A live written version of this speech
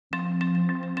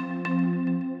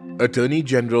Attorney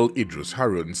General Idrus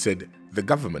Harun said the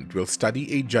government will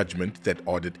study a judgment that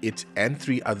ordered it and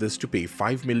 3 others to pay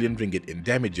 5 million ringgit in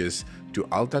damages to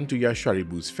Altantuya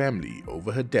Shaariibuu's family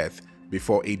over her death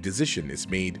before a decision is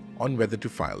made on whether to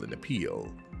file an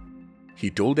appeal.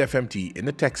 He told FMT in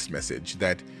a text message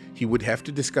that he would have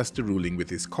to discuss the ruling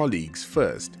with his colleagues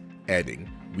first, adding,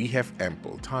 "We have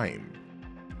ample time."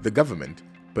 The government,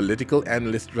 political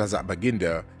analyst Razak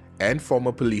Baginda, and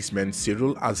former policemen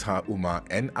Sirul Azhar Umar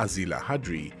and Azila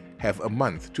Hadri have a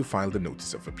month to file the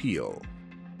notice of appeal.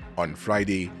 On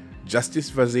Friday, Justice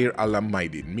Vazeer Alam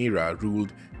Mydin Meera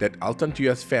ruled that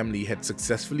Altantuya's family had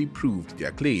successfully proved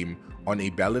their claim on a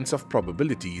balance of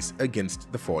probabilities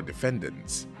against the 4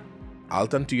 defendants.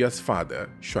 Altantuya's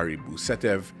father, Shaariibuu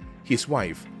Setev, his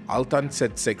wife, Altan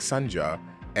Setsek Sanja,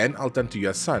 and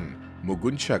Altantuya's son,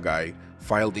 Mugun Shagai,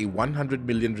 filed a 100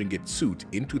 million ringgit suit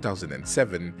in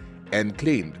 2007 and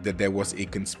claimed that there was a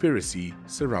conspiracy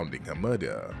surrounding her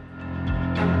murder.